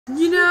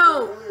You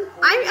know,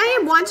 I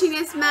am watching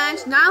this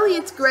match. Not only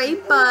it's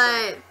great,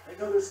 but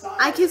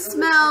I can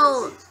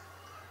smell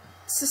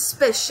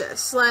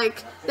suspicious.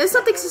 Like, there's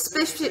something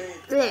suspicious.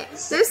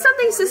 There's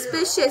something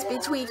suspicious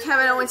between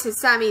Kevin Owens and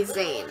Sami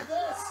Zayn.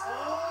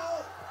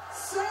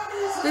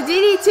 The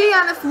DDT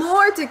on the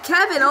floor to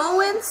Kevin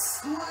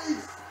Owens.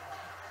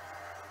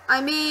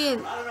 I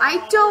mean,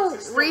 I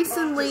don't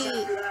recently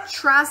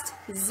trust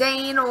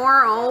Zayn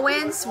or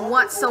Owens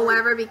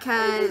whatsoever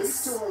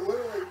because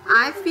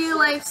I feel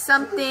like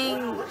something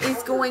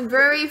is going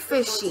very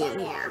fishy in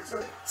here.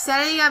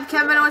 Setting up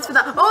Kevin Owens for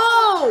the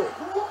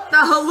the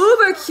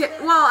haluva kick.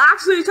 Well,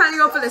 actually trying to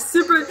go for the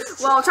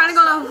trying to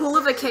go to the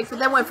haluva kick, but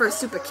then went for a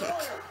super kick.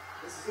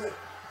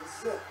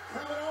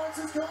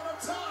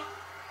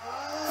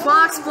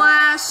 Frog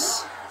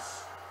splash.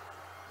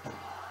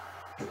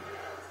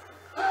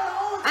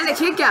 And a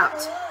kick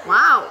out.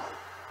 Wow.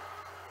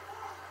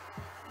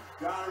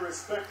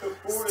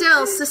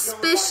 Still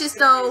suspicious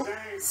though.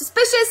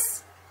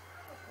 Suspicious.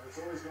 It's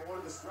always been one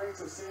of the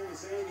strengths of Sami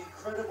Zayn,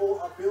 incredible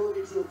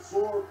ability to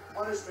absorb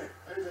punishment.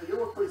 AJ, you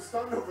look pretty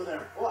stunned over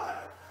there.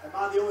 What? Am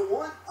I the only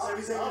one?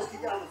 Sami Zayn just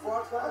kicked out on the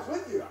frog splash? I was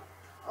with you.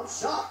 I'm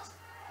shocked.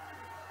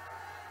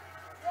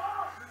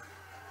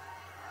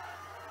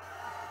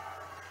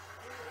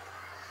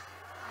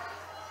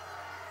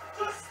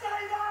 Just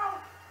stay down!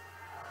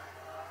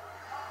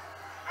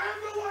 I'm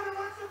the one who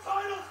wants the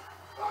titles!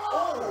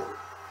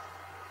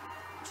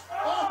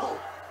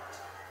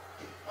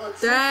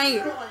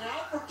 Dang.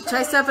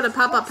 Try stuff for the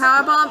pop-up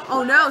powerbomb.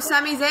 Oh no,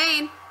 Sami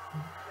Zayn.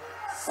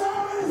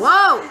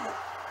 Whoa.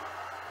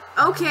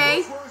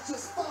 Okay.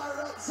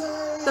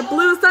 The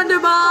blue thunder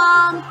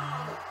bomb.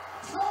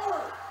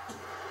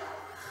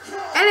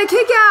 And a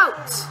kick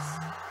out.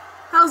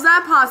 How's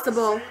that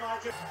possible?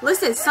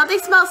 Listen, something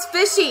smells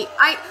fishy.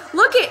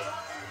 Look it.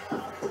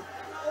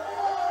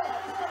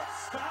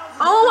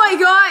 Oh my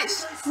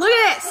gosh. Look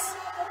at this.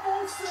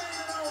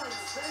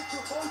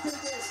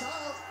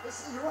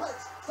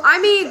 I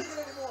mean,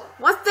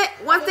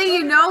 one thing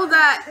you know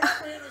that,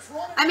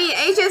 I mean,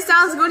 AJ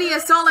Styles is going to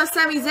get sold as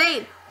Sami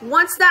Zayn.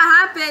 Once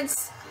that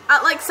happens,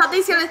 like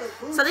something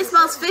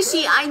smells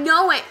fishy. I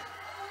know it.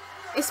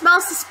 It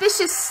smells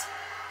suspicious.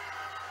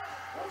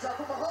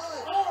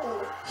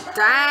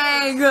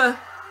 Dang.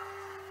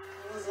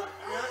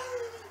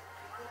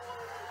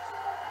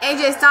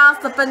 AJ Styles,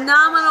 the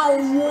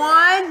phenomenal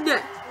one.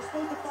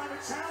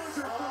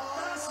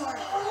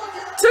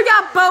 Took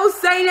out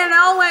both Zayn and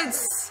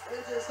Owens.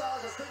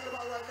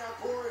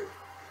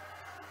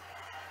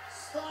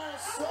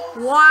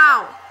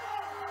 Wow.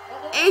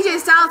 AJ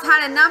Styles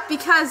had enough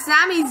because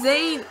Sami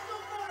Zayn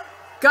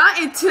got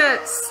into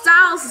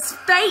Styles'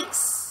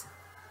 face.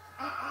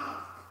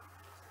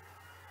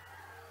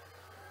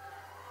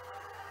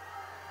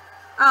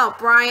 Oh,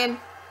 Brian.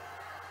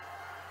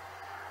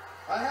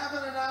 I have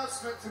an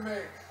announcement to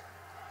make.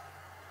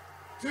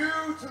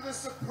 Due to the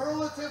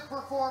superlative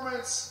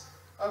performance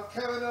of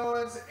Kevin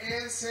Owens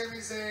and Sami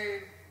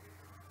Zayn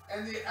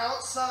and the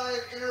outside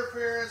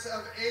interference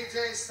of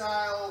AJ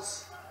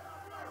Styles,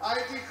 I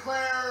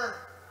declare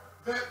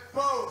that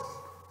both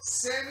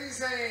Sami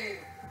Zayn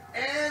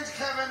and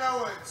Kevin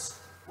Owens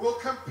will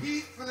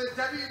compete for the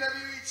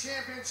WWE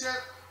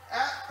Championship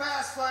at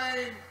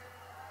Fastlane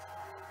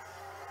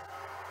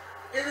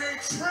in a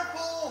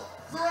triple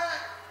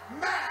threat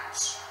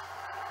match.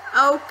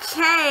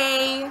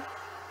 Okay.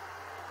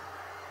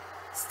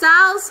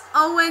 Styles,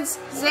 Owens,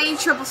 Zayn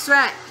triple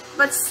threat.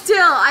 But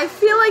still, I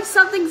feel like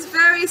something's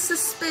very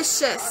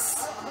suspicious.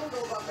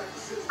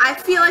 I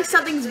feel like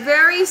something's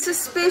very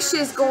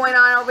suspicious going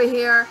on over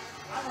here.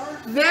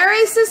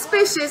 Very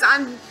suspicious.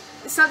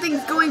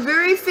 Something's going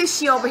very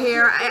fishy over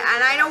here,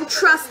 and I don't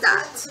trust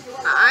that.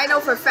 I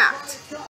know for a fact.